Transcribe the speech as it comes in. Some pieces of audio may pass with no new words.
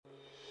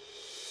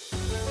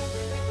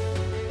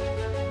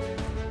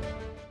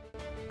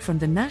From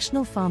the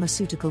National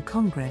Pharmaceutical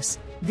Congress,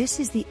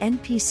 this is the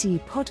NPC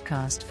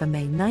podcast for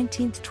May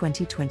 19,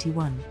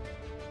 2021.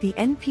 The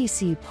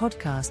NPC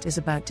podcast is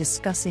about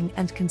discussing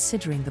and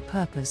considering the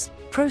purpose,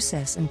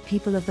 process and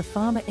people of the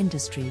pharma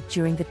industry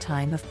during the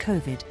time of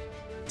COVID.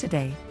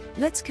 Today,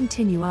 let's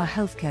continue our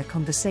healthcare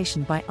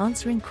conversation by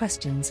answering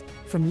questions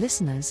from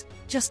listeners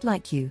just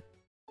like you.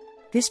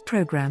 This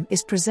program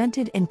is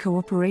presented in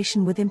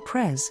cooperation with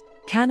Imprez,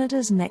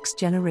 Canada's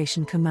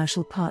next-generation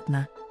commercial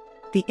partner.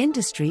 The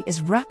industry is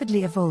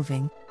rapidly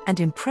evolving, and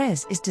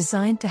Imprez is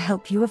designed to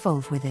help you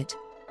evolve with it.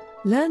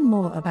 Learn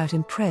more about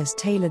Imprez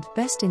tailored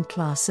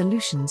best-in-class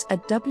solutions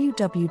at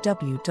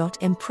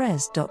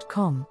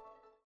www.imprez.com.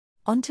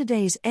 On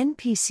today's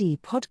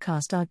NPC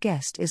podcast, our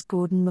guest is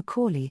Gordon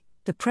McCauley,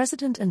 the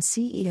President and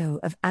CEO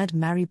of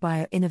AdMari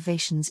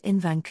Bioinnovations in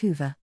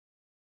Vancouver.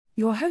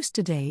 Your host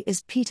today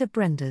is Peter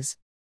Brenders.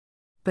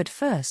 But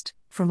first,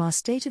 from our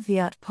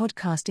state-of-the-art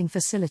podcasting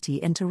facility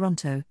in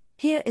Toronto,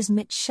 here is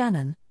Mitch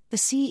Shannon, the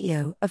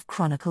CEO of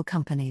Chronicle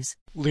Companies.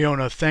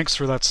 Leona, thanks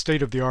for that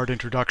state-of-the-art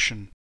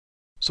introduction.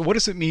 So what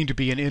does it mean to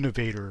be an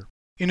innovator?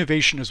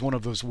 Innovation is one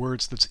of those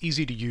words that's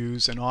easy to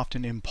use and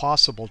often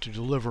impossible to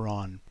deliver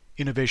on.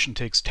 Innovation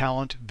takes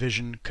talent,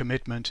 vision,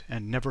 commitment,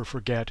 and never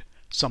forget,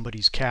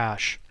 somebody's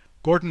cash.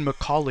 Gordon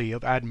McCauley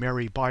of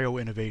AdMari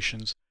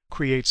Bioinnovations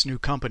creates new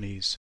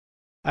companies.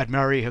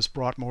 AdMari has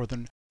brought more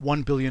than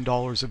 $1 billion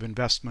of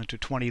investment to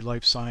 20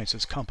 life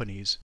sciences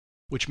companies,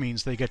 which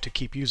means they get to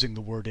keep using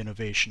the word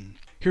innovation.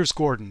 Here's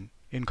Gordon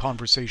in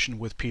conversation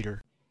with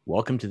Peter.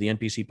 Welcome to the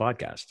NPC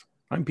podcast.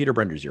 I'm Peter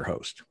Brenders, your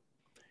host.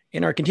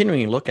 In our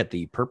continuing look at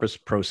the purpose,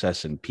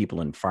 process, and people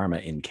in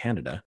pharma in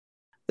Canada,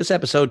 this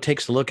episode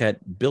takes a look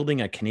at building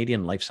a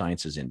Canadian life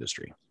sciences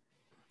industry.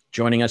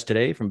 Joining us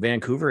today from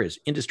Vancouver is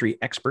industry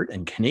expert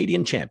and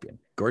Canadian champion,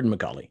 Gordon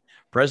McCauley,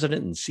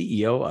 President and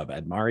CEO of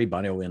AdMari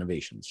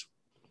Bioinnovations.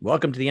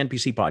 Welcome to the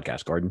NPC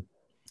podcast, Gordon.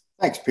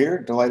 Thanks, Peter.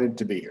 Delighted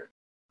to be here.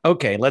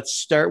 Okay, let's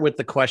start with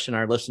the question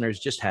our listeners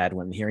just had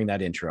when hearing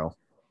that intro.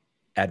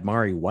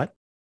 AdMari what?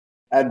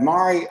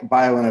 AdMari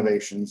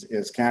Bioinnovations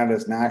is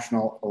Canada's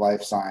national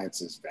life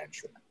sciences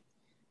venture.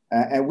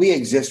 And we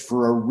exist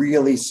for a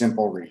really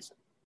simple reason.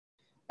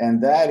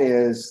 And that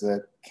is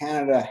that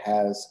Canada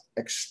has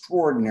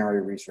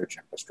extraordinary research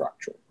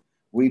infrastructure.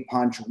 We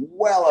punch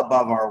well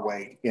above our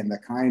weight in the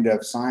kind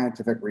of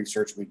scientific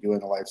research we do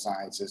in the life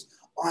sciences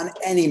on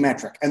any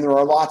metric, and there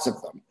are lots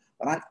of them,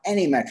 but on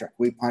any metric,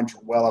 we punch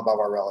well above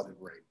our relative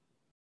rate.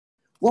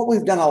 What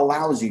we've done a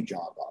lousy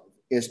job of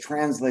is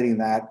translating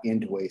that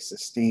into a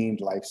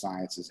sustained life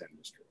sciences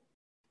industry.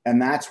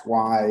 And that's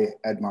why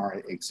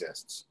AdMari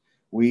exists.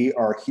 We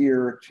are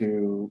here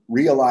to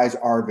realize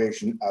our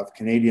vision of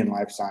Canadian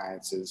life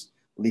sciences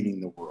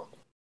leading the world.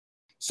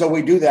 So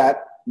we do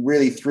that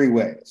really three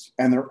ways,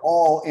 and they're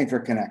all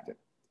interconnected.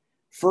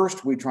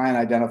 First, we try and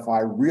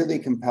identify really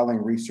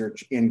compelling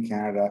research in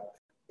Canada,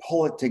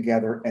 pull it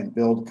together, and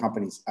build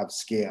companies of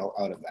scale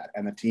out of that.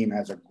 And the team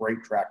has a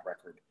great track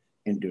record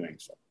in doing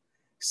so.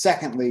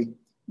 Secondly,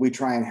 we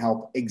try and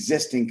help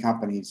existing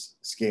companies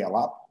scale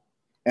up.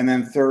 And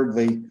then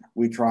thirdly,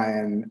 we try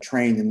and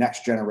train the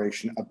next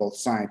generation of both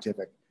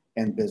scientific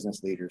and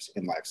business leaders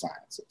in life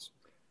sciences.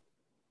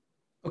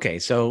 Okay,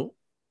 so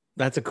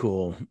that's a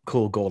cool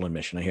goal and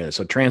mission. I hear this.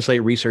 So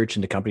translate research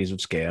into companies of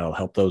scale,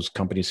 help those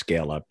companies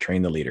scale up,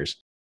 train the leaders.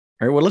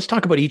 All right, well, let's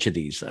talk about each of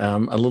these a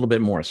little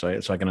bit more so I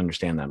can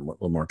understand that a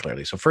little more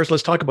clearly. So first,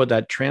 let's talk about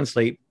that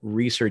translate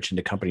research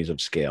into companies of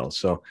scale.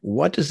 So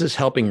what does this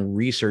helping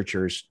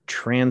researchers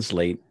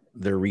translate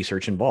their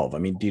research involve? I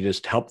mean, do you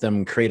just help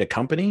them create a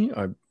company,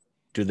 or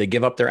do they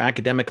give up their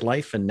academic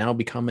life and now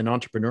become an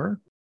entrepreneur?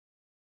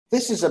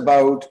 This is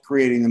about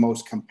creating the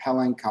most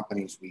compelling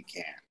companies we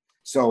can.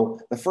 So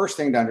the first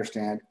thing to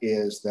understand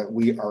is that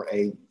we are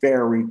a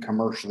very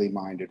commercially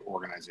minded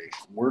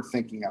organization. We're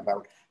thinking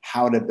about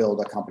how to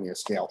build a company of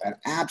scale. And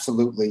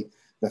absolutely,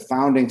 the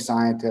founding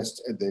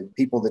scientists, the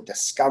people that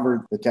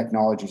discovered the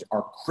technologies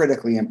are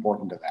critically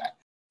important to that.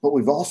 But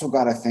we've also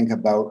got to think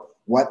about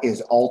what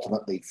is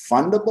ultimately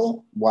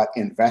fundable, what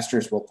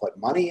investors will put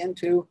money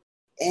into,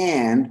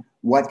 and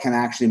what can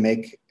actually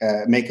make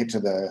it to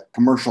the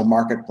commercial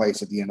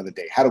marketplace at the end of the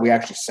day. How do we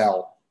actually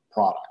sell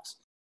products?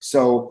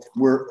 So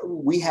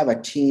we have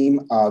a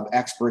team of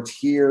experts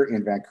here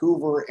in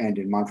Vancouver and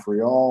in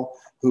Montreal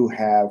who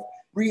have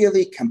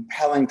really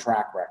compelling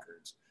track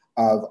records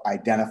of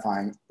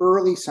identifying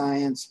early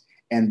science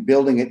and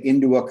building it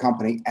into a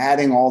company,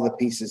 adding all the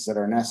pieces that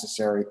are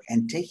necessary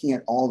and taking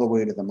it all the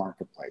way to the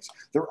marketplace.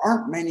 There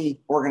aren't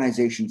many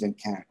organizations in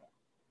Canada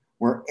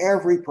where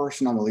every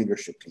person on the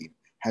leadership team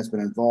has been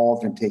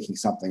involved in taking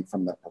something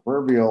from the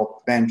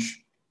proverbial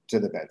bench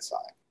to the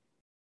bedside.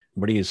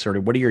 What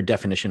are your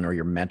definition or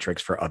your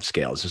metrics for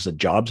upscale? Is this a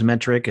jobs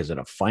metric? Is it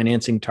a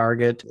financing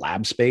target,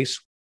 lab space?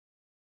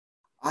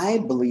 I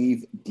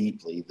believe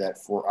deeply that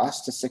for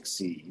us to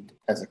succeed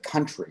as a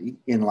country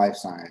in life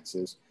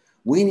sciences,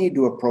 we need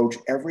to approach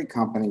every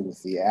company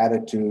with the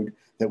attitude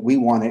that we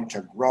want it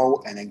to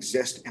grow and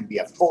exist and be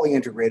a fully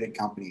integrated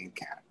company in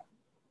Canada.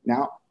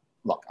 Now,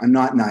 look, I'm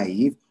not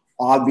naive.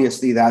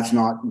 Obviously, that's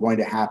not going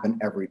to happen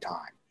every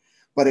time.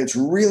 But it's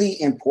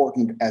really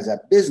important as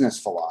a business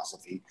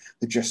philosophy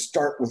that you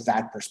start with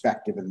that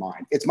perspective in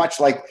mind. It's much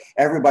like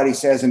everybody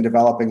says in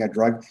developing a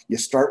drug, you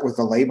start with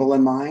the label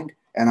in mind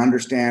and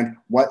understand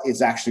what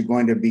is actually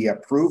going to be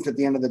approved at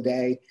the end of the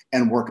day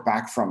and work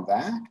back from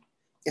that.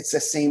 It's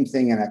the same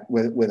thing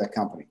with a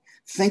company.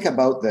 Think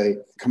about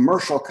the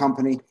commercial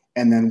company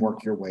and then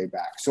work your way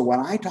back. So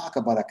when I talk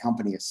about a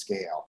company of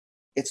scale,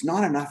 it's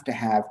not enough to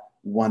have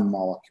one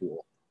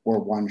molecule or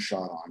one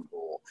shot on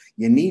goal.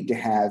 You need to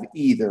have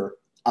either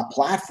a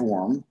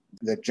platform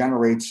that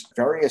generates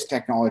various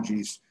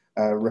technologies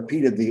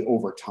repeatedly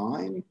over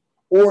time,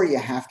 or you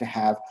have to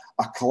have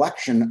a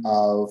collection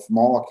of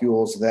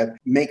molecules that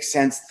make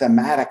sense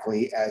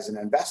thematically as an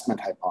investment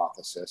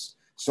hypothesis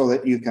so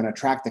that you can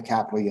attract the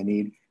capital you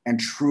need and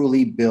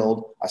truly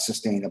build a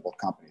sustainable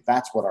company.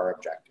 That's what our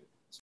objective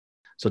is.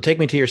 So take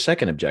me to your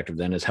second objective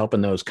then, is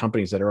helping those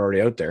companies that are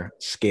already out there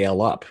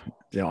scale up.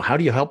 How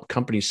do you help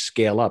companies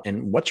scale up,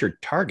 and what's your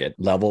target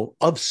level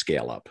of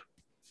scale up?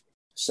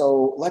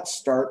 So let's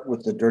start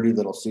with the dirty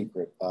little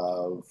secret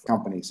of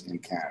companies in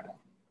Canada.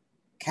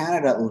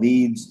 Canada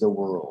leads the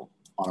world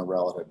on a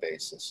relative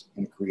basis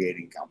in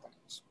creating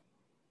companies.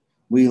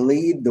 We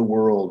lead the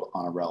world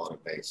on a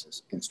relative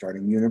basis in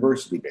starting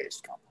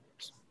university-based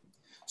companies.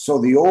 So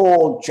the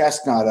old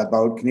chestnut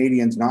about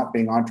Canadians not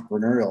being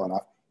entrepreneurial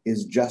enough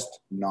is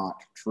just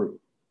not true.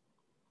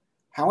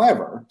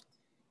 However,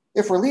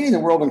 if we're leading the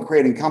world in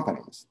creating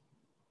companies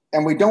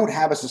and we don't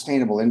have a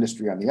sustainable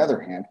industry on the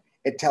other hand,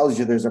 it tells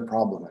you there's a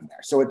problem in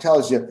there. So it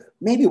tells you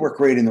maybe we're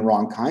creating the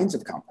wrong kinds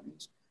of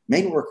companies.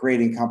 Maybe we're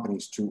creating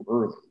companies too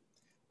early.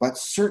 But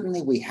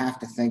certainly we have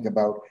to think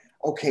about,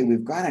 okay,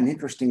 we've got an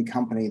interesting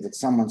company that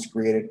someone's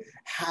created.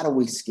 How do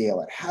we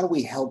scale it? How do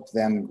we help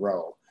them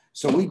grow?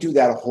 So we do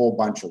that a whole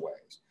bunch of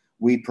ways.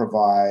 We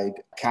provide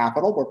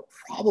capital. We're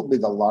probably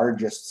the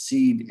largest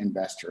seed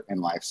investor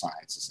in life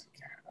sciences in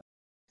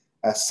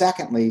Canada.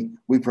 Secondly,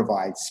 we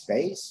provide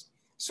space.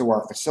 So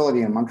our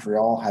facility in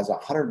Montreal has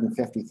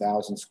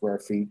 150,000 square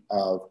feet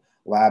of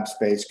lab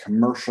space,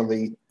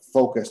 commercially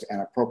focused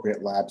and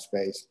appropriate lab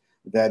space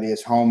that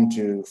is home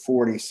to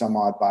 40 some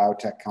odd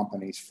biotech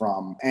companies,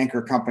 from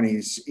anchor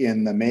companies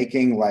in the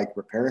making like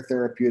Repair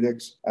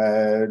Therapeutics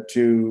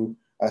to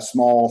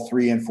small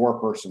 3 and 4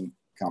 person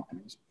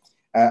companies.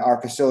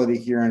 Our facility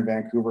here in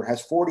Vancouver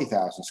has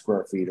 40,000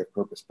 square feet of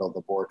purpose-built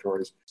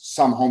laboratories,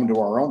 some home to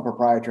our own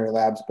proprietary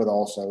labs, but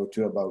also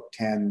to about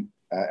 10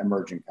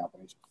 emerging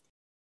companies.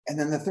 And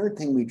then the third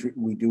thing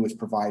we do is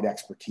provide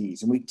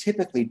expertise. And we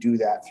typically do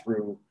that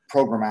through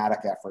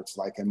programmatic efforts,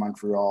 like in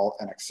Montreal,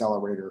 an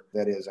accelerator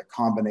that is a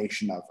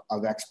combination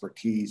of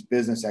expertise,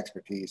 business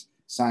expertise,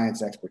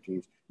 science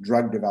expertise,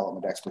 drug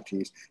development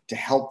expertise, to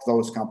help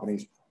those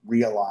companies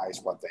realize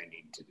what they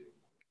need to do.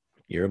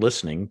 You're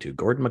listening to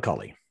Gordon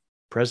McCauley,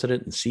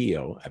 President and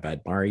CEO of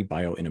Admari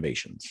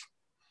Bioinnovations.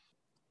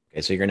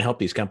 Okay, so you're going to help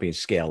these companies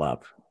scale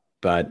up.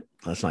 But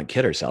let's not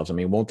kid ourselves. I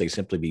mean, won't they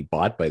simply be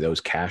bought by those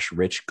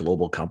cash-rich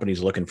global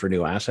companies looking for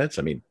new assets?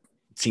 I mean,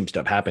 it seems to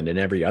have happened in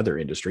every other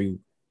industry.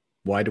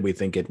 Why do we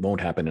think it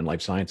won't happen in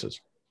life sciences?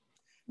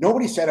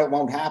 Nobody said it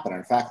won't happen.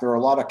 In fact, there are a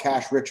lot of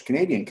cash-rich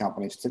Canadian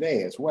companies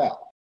today as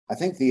well. I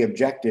think the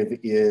objective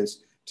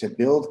is to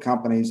build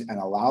companies and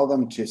allow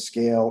them to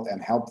scale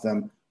and help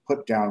them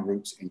put down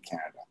roots in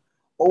Canada.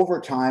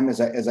 Over time,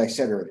 as I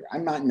said earlier,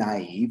 I'm not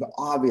naive.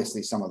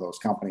 Obviously, some of those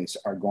companies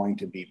are going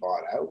to be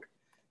bought out.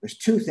 There's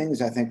two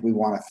things I think we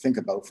want to think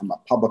about from a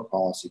public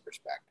policy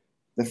perspective.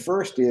 The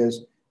first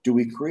is, do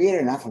we create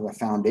enough of a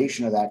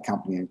foundation of that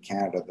company in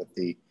Canada that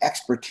the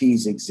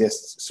expertise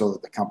exists so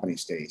that the company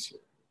stays here?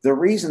 The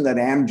reason that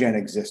Amgen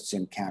exists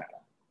in Canada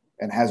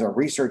and has a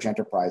research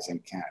enterprise in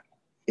Canada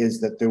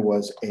is that there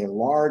was a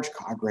large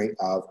cadre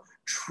of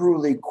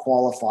truly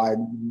qualified,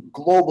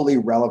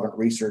 globally relevant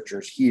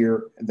researchers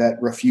here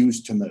that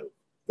refused to move.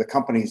 The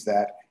companies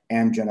that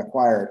Amgen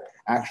acquired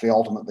actually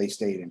ultimately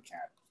stayed in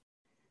Canada.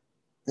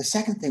 The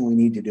second thing we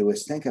need to do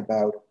is think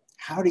about,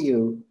 how do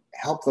you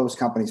help those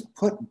companies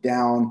put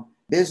down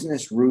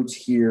business roots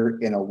here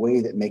in a way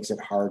that makes it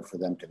hard for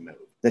them to move?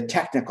 The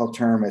technical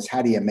term is,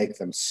 how do you make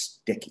them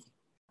sticky?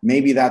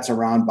 Maybe that's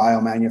around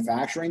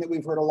biomanufacturing that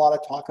we've heard a lot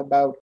of talk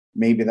about.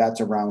 Maybe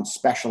that's around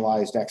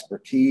specialized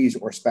expertise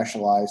or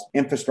specialized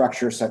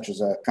infrastructure, such as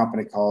a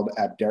company called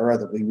Abdera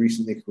that we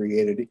recently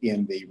created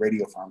in the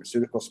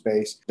radiopharmaceutical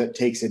space that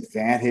takes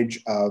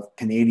advantage of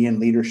Canadian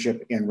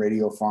leadership in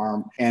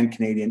radiopharm and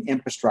Canadian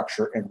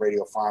infrastructure in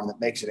radiopharm that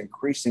makes it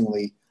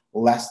increasingly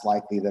less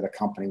likely that a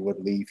company would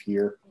leave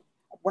here.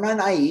 We're not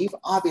naive.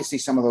 Obviously,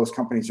 some of those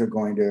companies are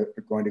going to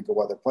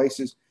go other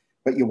places,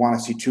 but you want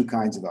to see two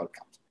kinds of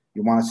outcomes.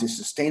 You want to see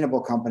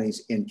sustainable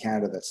companies in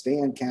Canada that stay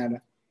in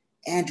Canada,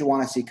 and you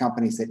want to see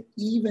companies that,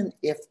 even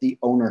if the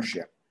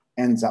ownership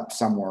ends up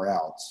somewhere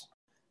else,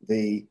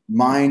 the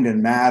mind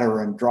and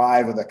matter and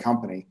drive of the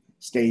company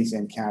stays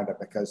in Canada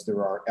because there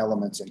are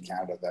elements in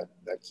Canada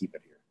that keep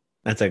it here.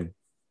 That's a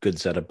good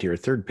setup to your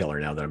third pillar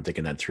now that I'm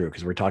thinking that through,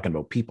 because we're talking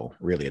about people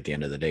really at the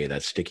end of the day.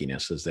 That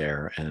stickiness is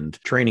there, and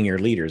training your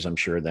leaders, I'm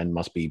sure, then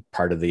must be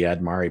part of the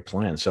Admari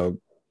plan. So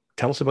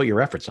tell us about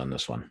your efforts on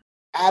this one.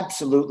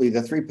 Absolutely.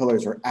 The three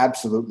pillars are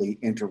absolutely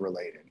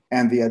interrelated.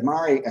 And the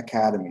Admari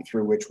Academy,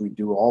 through which we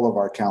do all of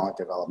our talent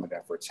development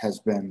efforts, has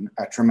been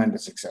a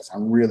tremendous success.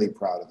 I'm really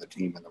proud of the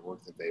team and the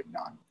work that they've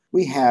done.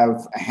 We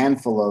have a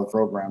handful of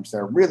programs that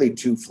are really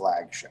two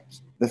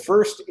flagships. The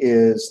first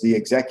is the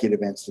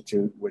Executive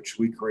Institute, which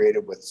we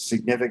created with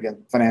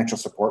significant financial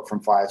support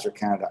from Pfizer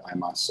Canada, I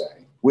must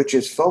say, which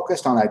is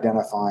focused on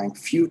identifying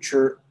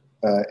future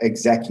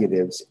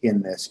executives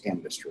in this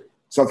industry.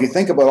 So if you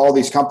think about all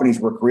these companies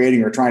we're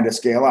creating or trying to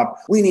scale up,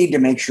 we need to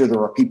make sure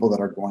there are people that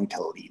are going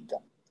to lead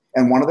them.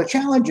 And one of the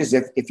challenges,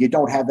 if you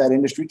don't have that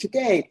industry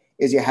today,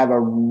 is you have a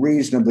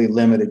reasonably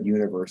limited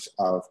universe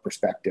of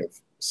prospective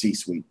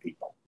C-suite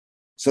people.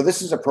 So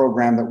this is a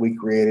program that we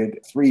created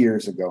 3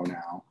 years ago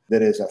now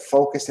that is a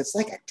focus. It's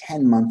like a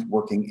 10-month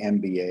working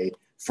MBA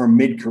for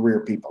mid-career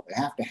people. They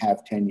have to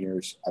have 10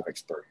 years of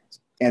experience.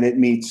 And it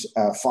meets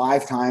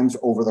 5 times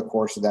over the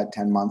course of that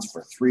 10 months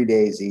for 3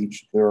 days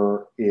each.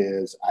 There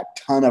is a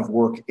ton of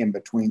work in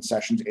between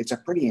sessions. It's a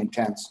pretty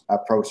intense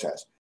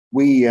process.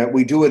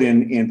 We do it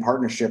in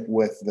partnership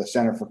with the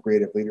Center for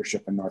Creative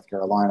Leadership in North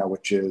Carolina,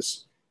 which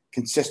is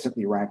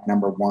consistently ranked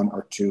number 1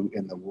 or 2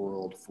 in the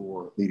world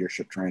for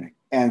leadership training.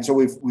 And so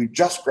we've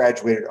just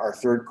graduated our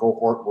 3rd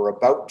cohort. We're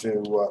about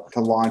to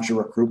launch a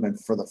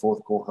recruitment for the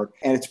 4th cohort,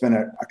 and it's been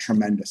a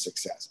tremendous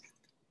success.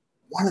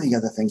 One of the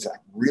other things that I'm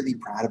really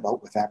proud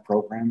about with that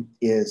program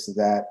is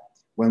that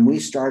when we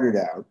started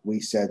out, we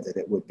said that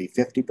it would be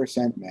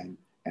 50% men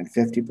and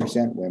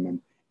 50%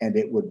 women, and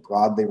it would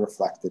broadly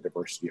reflect the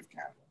diversity of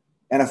Canada.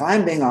 And if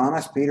I'm being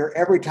honest, Peter,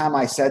 every time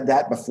I said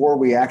that before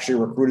we actually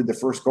recruited the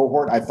first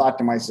cohort, I thought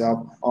to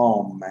myself,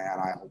 oh man,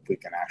 I hope we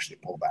can actually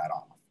pull that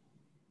off.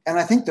 And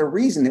I think the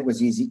reason it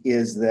was easy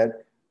is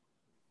that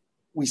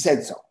we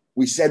said so.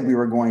 We said we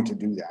were going to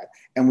do that.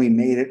 And we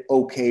made it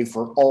okay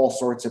for all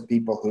sorts of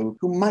people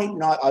who might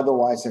not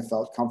otherwise have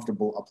felt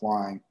comfortable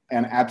applying.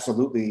 And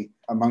absolutely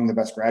among the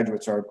best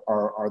graduates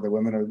are the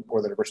women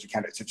or the diversity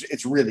candidates.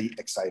 It's really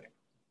exciting.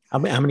 How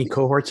many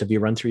cohorts have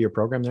you run through your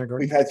program there,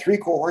 Gordon? We've had 3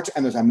 cohorts,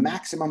 and there's a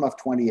maximum of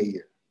 20 a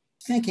year.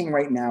 Thinking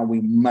right now we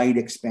might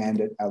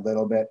expand it a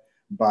little bit,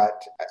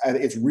 but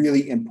it's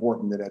really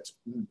important that it's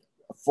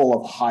full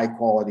of high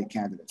quality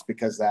candidates,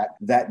 because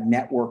that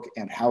network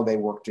and how they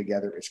work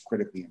together is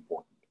critically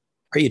important.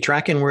 Are you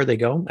tracking where they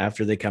go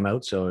after they come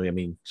out? So, I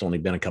mean, it's only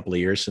been a couple of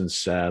years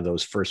since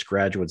those first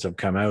graduates have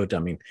come out. I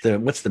mean,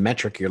 what's the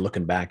metric you're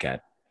looking back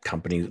at?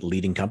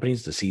 Leading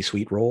companies, the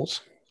C-suite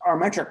roles? Our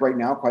metric right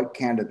now, quite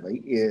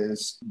candidly,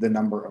 is the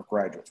number of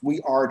graduates. We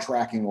are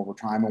tracking over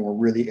time, and we're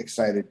really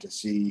excited to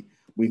see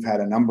we've had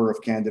a number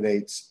of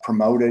candidates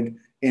promoted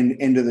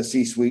into the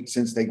C-suite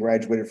since they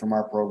graduated from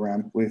our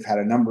program. We've had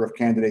a number of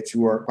candidates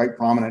who are quite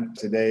prominent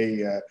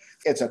today.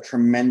 It's a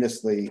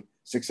tremendously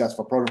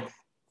successful program.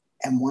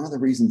 And one of the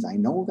reasons I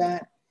know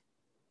that,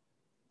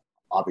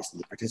 obviously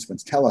the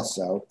participants tell us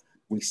so,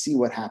 we see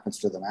what happens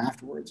to them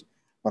afterwards,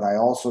 but I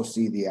also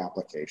see the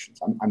applications.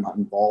 I'm not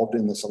involved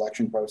in the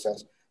selection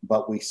process,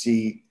 but we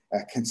see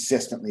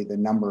consistently the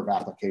number of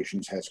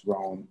applications has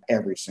grown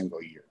every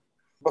single year.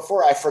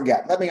 Before I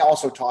forget, let me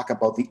also talk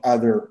about the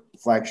other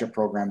flagship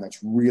program that's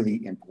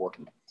really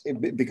important,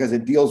 because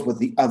it deals with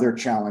the other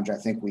challenge I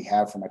think we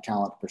have from a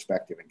talent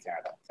perspective in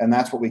Canada. And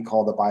that's what we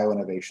call the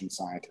Bioinnovation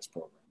Scientist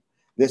Program.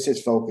 This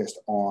is focused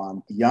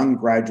on young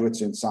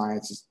graduates in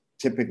sciences,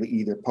 typically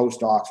either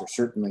postdocs or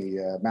certainly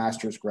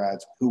master's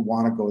grads who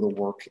want to go to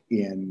work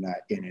in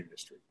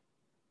industry.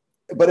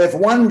 But if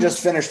one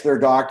just finished their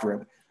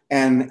doctorate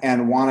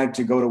and wanted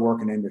to go to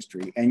work in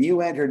industry, and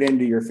you entered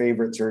into your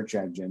favorite search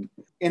engine,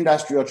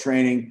 industrial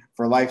training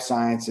for life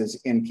sciences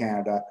in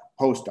Canada,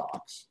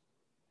 postdocs,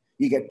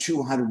 you get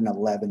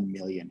 211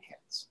 million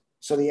hits.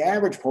 So the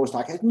average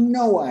postdoc has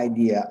no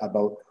idea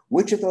about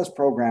which of those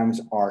programs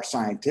are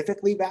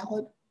scientifically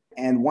valid,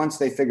 and once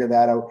they figure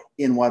that out,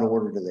 in what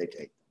order do they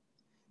take them?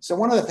 So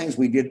one of the things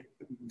we did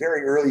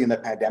very early in the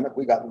pandemic,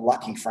 we got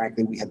lucky,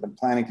 frankly, we had been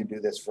planning to do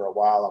this for a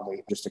while, and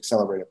we just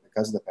accelerated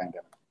because of the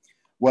pandemic,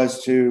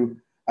 was to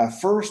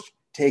first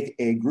take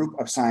a group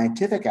of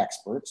scientific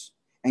experts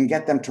and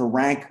get them to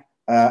rank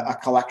a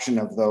collection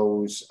of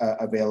those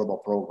available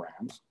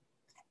programs,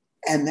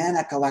 and then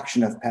a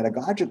collection of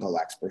pedagogical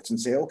experts and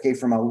say, okay,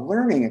 from a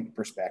learning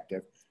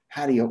perspective,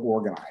 how do you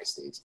organize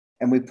these?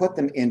 And we put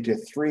them into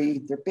 3,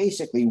 they're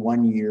basically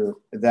 1 year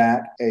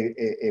that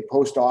a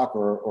postdoc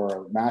or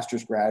a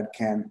master's grad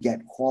can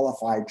get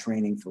qualified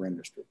training for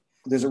industry.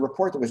 There's a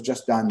report that was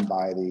just done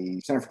by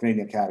the Center for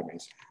Canadian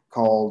Academies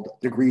called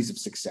Degrees of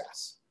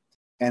Success.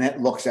 And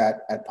it looks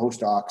at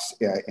postdocs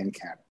in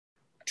Canada.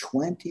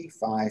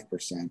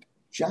 25%,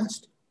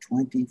 just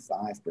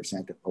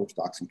 25% of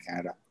postdocs in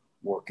Canada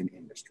work in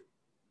industry.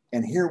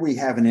 And here we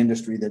have an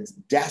industry that's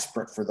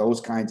desperate for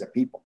those kinds of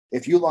people.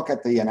 If you look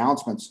at the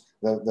announcements,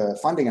 the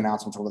funding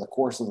announcements over the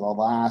course of the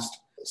last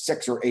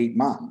 6 or 8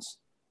 months,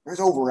 there's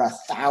over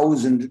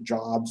 1,000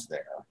 jobs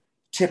there.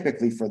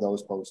 typically for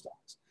those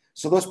postdocs.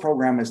 So this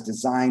program is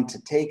designed to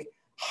take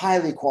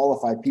highly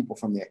qualified people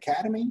from the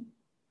academy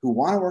who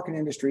want to work in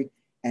industry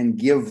and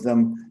give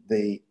them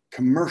the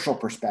commercial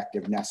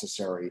perspective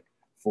necessary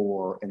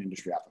for an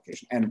industry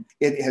application. And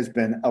it has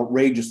been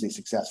outrageously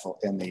successful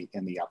in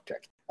the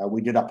uptick.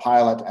 We did a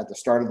pilot at the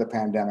start of the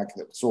pandemic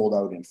that sold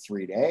out in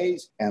 3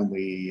 days, and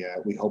we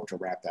hope to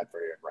ramp that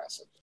very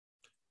aggressive.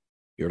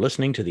 You're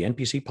listening to the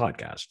NPC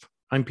podcast.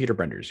 I'm Peter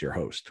Brenders, your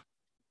host.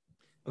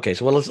 Okay,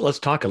 so let's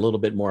talk a little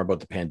bit more about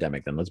the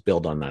pandemic then. Let's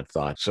build on that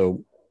thought.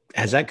 So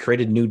has that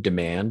created new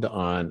demand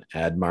on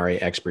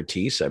Admari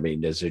expertise? I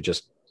mean, is it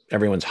just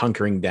everyone's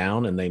hunkering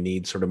down and they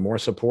need sort of more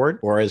support,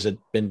 or has it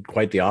been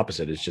quite the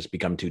opposite? It's just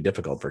become too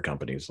difficult for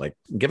companies. Like,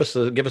 give us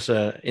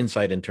a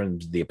insight in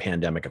terms of the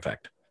pandemic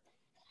effect.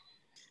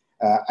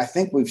 I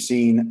think we've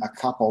seen a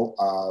couple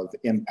of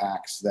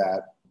impacts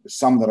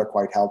some that are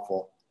quite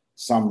helpful,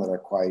 some that are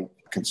quite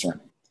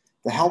concerning.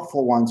 The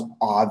helpful ones,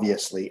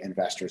 obviously,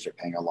 investors are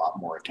paying a lot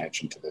more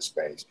attention to this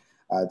space.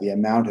 The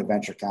amount of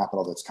venture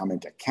capital that's come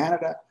into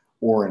Canada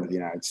or into the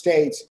United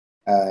States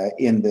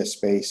in this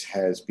space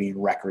has been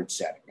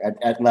record-setting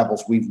at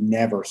levels we've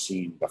never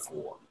seen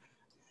before.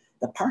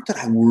 The part that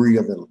I worry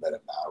a little bit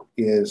about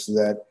is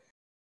that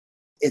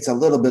it's a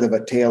little bit of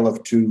a tale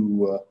of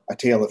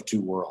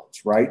two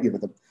worlds, right? You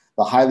have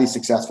the highly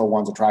successful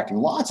ones attracting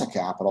lots of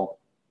capital,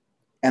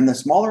 and the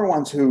smaller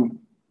ones who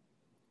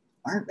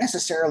aren't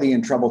necessarily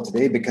in trouble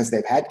today because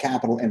they've had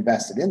capital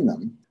invested in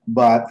them,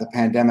 but the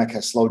pandemic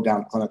has slowed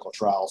down clinical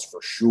trials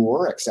for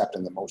sure, except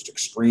in the most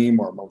extreme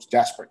or most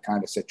desperate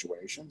kind of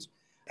situations.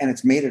 And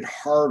it's made it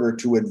harder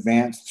to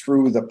advance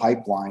through the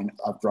pipeline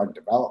of drug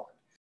development.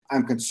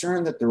 I'm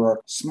concerned that there are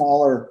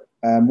smaller,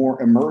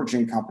 more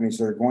emerging companies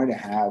that are going to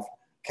have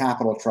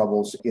capital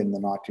troubles in the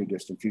not too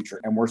distant future.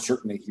 And we're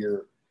certainly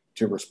here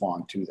to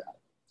respond to that.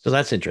 So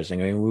that's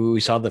interesting. I mean, we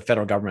saw the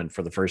federal government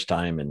for the first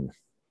time in,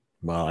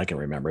 well, I can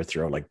remember,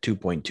 throw like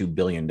 $2.2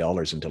 billion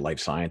into life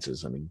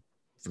sciences. I mean,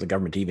 for the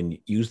government to even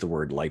use the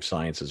word life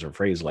sciences or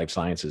phrase life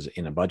sciences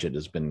in a budget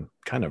has been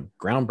kind of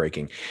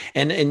groundbreaking.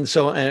 And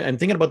so I'm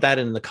thinking about that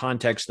in the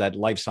context that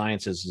life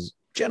sciences has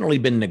generally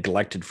been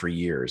neglected for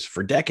years,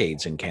 for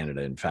decades in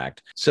Canada, in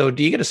fact. So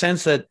do you get a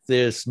sense that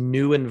this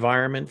new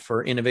environment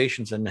for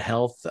innovations in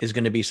health is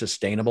going to be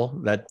sustainable,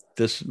 that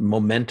this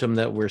momentum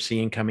that we're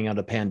seeing coming out of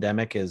the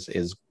pandemic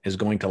is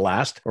going to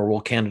last, or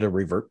will Canada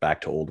revert back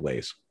to old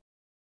ways?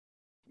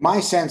 My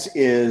sense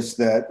is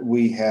that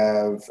we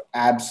have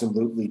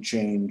absolutely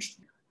changed.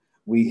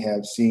 We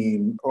have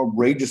seen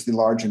outrageously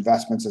large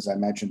investments, as I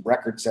mentioned,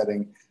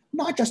 record-setting,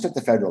 not just at the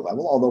federal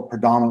level, although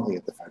predominantly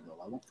at the federal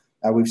level.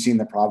 We've seen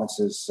the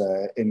provinces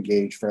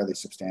engage fairly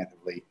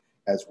substantively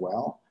as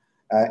well.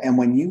 And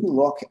when you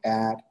look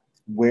at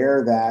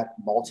where that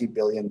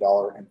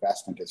multi-billion-dollar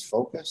investment is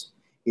focused,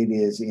 it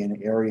is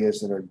in areas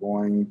that are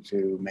going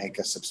to make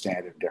a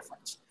substantive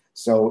difference.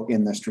 So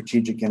in the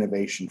Strategic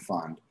Innovation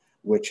Fund,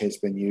 which has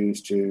been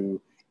used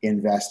to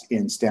invest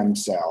in stem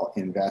cell,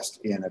 invest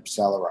in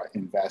Accelera,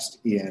 invest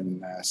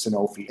in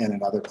Sanofi and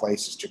in other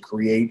places to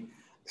create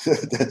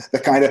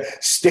the kind of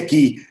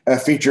sticky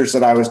features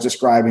that I was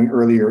describing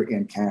earlier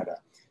in Canada.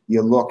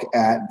 You look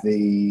at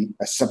the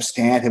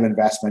substantive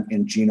investment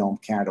in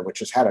Genome Canada, which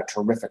has had a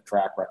terrific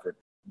track record,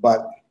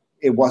 but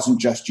it wasn't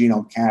just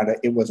Genome Canada,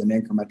 it was an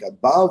increment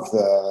above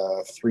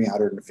the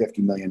 $350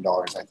 million,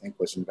 I think,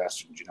 was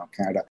invested in Genome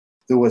Canada.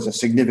 There was a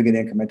significant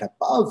increment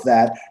above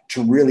that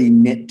to really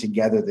knit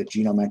together the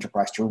genome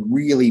enterprise, to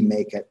really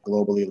make it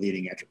globally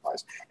leading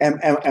enterprise.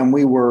 And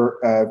we were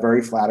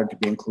very flattered to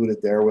be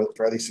included there with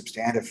fairly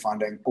substantive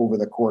funding over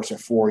the course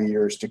of 4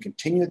 years to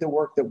continue the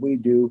work that we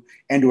do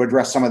and to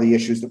address some of the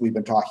issues that we've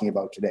been talking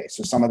about today.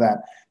 So some of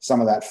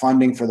that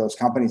funding for those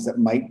companies that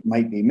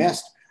might be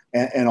missed,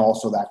 and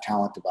also that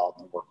talent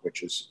development work,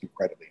 which is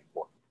incredibly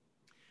important.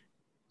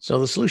 So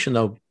the solution,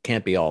 though,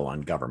 can't be all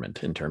on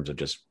government in terms of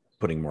just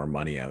putting more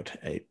money out.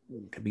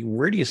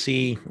 Where do you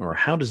see, or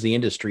how does the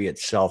industry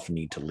itself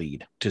need to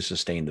lead to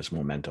sustain this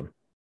momentum?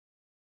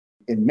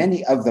 In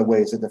many of the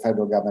ways that the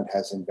federal government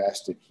has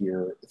invested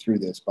here through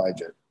this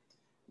budget,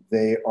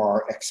 they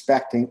are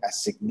expecting a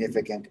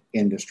significant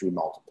industry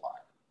multiplier.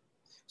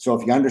 So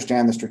if you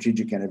understand the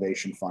Strategic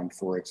Innovation Fund,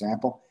 for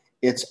example,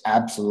 it's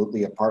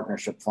absolutely a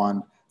partnership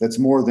fund that's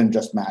more than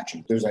just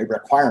matching. There's a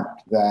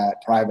requirement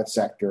that private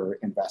sector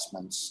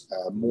investments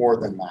more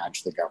than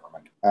match the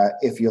government.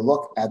 If you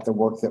look at the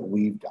work that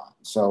we've done,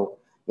 so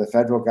the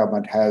federal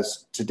government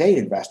has to date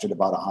invested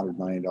about $100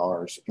 million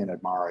in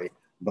Admari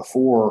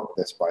before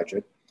this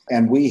budget,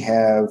 and we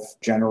have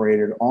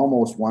generated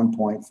almost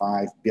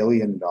 $1.5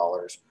 billion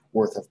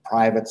worth of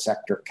private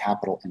sector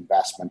capital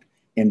investment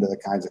into the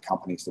kinds of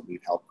companies that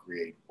we've helped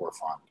create or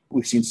fund.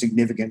 We've seen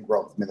significant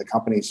growth. I mean, the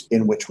companies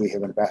in which we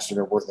have invested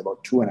are worth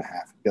about $2.5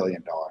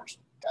 billion.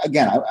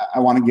 Again, I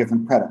want to give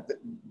them credit.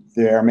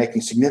 They're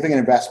making significant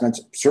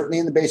investments, certainly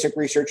in the basic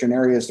research in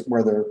areas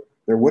where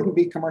there wouldn't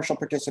be commercial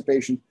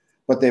participation,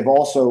 but they've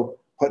also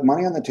put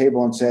money on the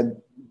table and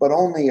said, but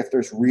only if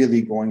there's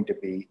really going to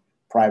be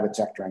private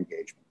sector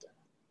engagement there.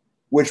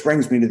 Which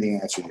brings me to the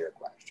answer to your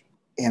question.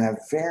 in a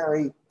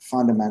very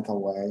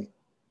fundamental way,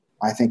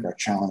 I think our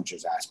challenge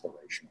is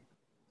aspirational.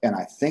 And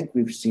I think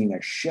we've seen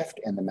a shift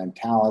in the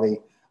mentality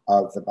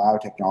of the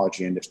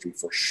biotechnology industry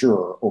for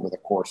sure over the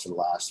course of the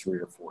last 3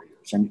 or 4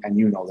 years. And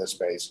you know this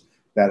space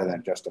better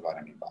than just about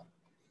anybody.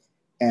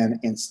 And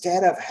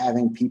instead of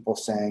having people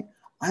saying,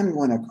 I'm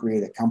going to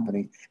create a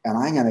company and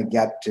I'm going to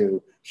get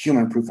to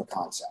human proof of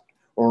concept,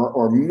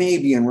 or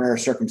maybe in rare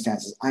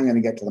circumstances, I'm going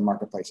to get to the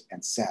marketplace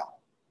and sell.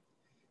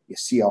 You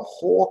see a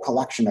whole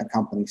collection of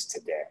companies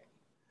today,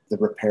 the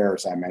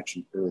repairs I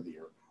mentioned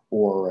earlier,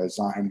 or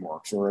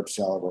Zymeworks, or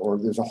Obselva, or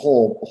there's a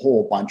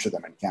whole bunch of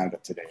them in Canada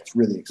today. It's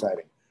really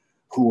exciting,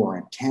 who are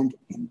intent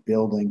in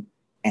building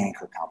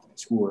anchor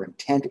companies, who are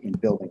intent in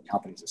building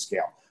companies at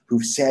scale,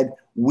 who've said,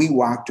 we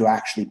want to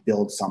actually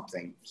build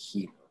something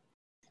here.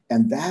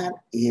 And that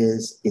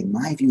is, in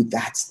my view,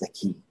 that's the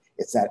key.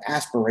 It's that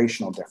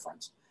aspirational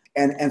difference.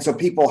 And so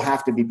people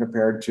have to be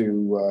prepared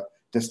to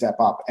step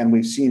up. And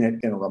we've seen it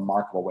in a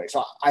remarkable way.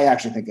 So I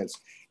actually think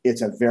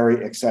it's a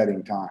very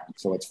exciting time.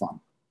 So it's fun.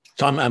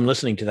 So I'm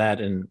listening to that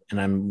and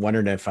I'm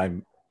wondering if I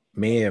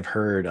may have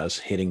heard us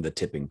hitting the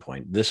tipping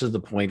point. This is the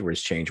point where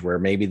it's changed, where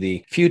maybe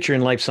the future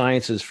in life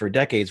sciences for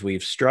decades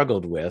we've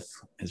struggled with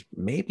is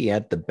maybe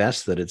at the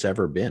best that it's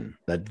ever been,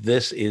 that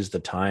this is the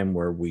time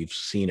where we've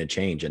seen a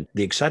change. And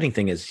the exciting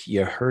thing is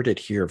you heard it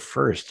here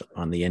first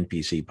on the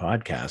NPC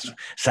podcast.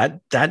 Does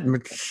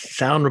that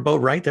sound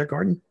about right there,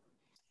 Gordon?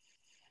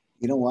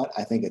 You know what?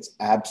 I think it's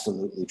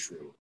absolutely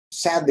true.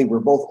 Sadly, we're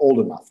both old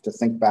enough to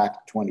think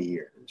back 20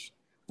 years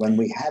when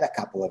we had a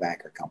couple of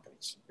anchor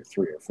companies,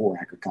 3 or 4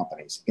 anchor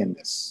companies in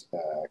this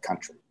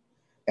country.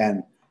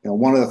 And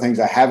one of the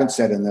things I haven't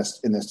said in this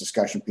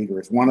discussion, Peter,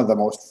 is one of the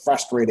most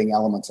frustrating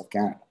elements of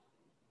Canada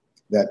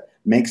that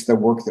makes the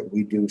work that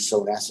we do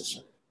so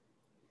necessary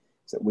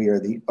is that we are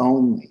the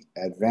only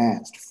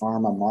advanced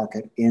pharma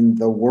market in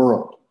the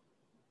world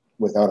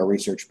without a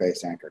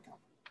research-based anchor company.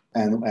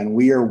 And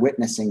we are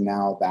witnessing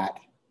now that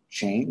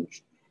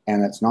change.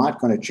 And it's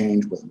not going to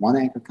change with one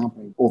anchor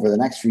company. Over the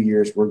next few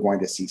years, we're going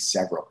to see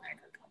several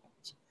anchor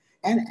companies.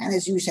 And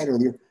as you said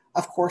earlier,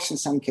 of course, in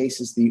some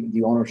cases,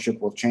 the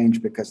ownership will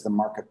change because the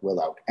market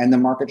will out. And the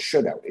market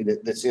should out.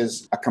 This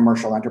is a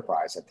commercial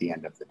enterprise at the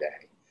end of the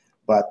day.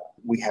 But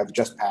we have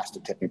just passed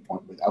a tipping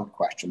point without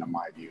question, in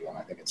my view. And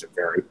I think it's a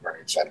very, very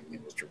exciting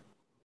industry.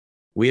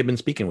 We have been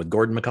speaking with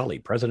Gordon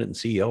McCauley, President and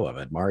CEO of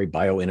Admari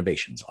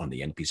Bioinnovations on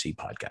the NPC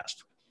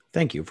podcast.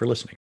 Thank you for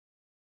listening.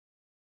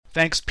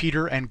 Thanks,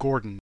 Peter and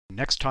Gordon.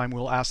 Next time,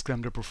 we'll ask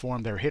them to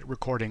perform their hit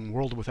recording,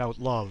 World Without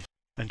Love.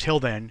 Until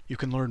then, you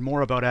can learn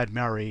more about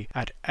Admari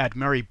at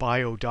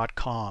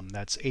admaribio.com.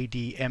 That's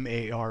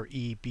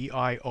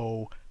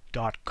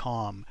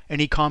ADMAREBIO.com.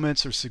 Any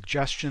comments or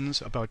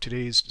suggestions about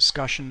today's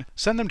discussion,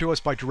 send them to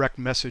us by direct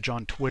message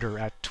on Twitter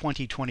at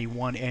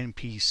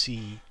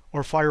 2021NPC,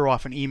 or fire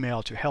off an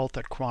email to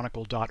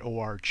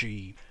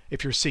health@chronicle.org.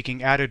 If you're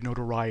seeking added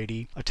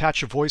notoriety,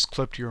 attach a voice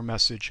clip to your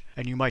message,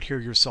 and you might hear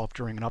yourself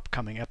during an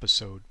upcoming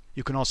episode.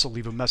 You can also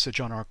leave a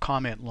message on our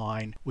comment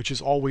line, which is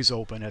always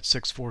open at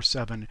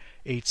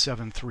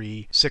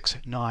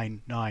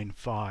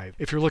 647-873-6995.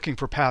 If you're looking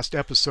for past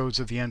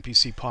episodes of the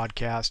NPC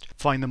podcast,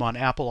 find them on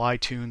Apple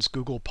iTunes,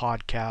 Google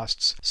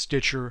Podcasts,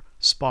 Stitcher,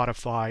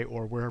 Spotify,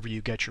 or wherever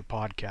you get your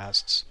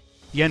podcasts.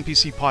 The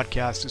NPC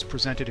podcast is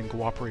presented in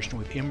cooperation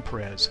with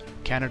Imprez,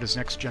 Canada's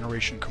next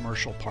generation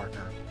commercial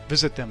partner.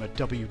 Visit them at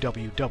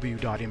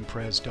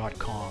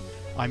www.imprez.com.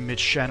 I'm Mitch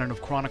Shannon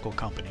of Chronicle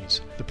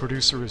Companies. The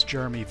producer is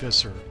Jeremy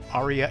Visser.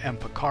 Aria M.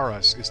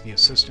 Pakaras is the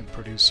assistant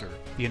producer.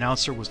 The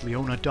announcer was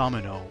Leona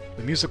Domino.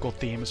 The musical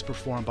theme is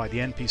performed by the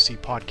NPC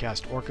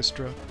Podcast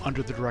Orchestra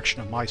under the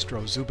direction of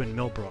Maestro Zubin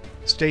Milbrook.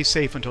 Stay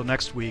safe until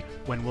next week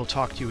when we'll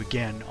talk to you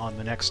again on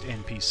the next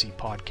NPC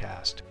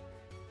podcast.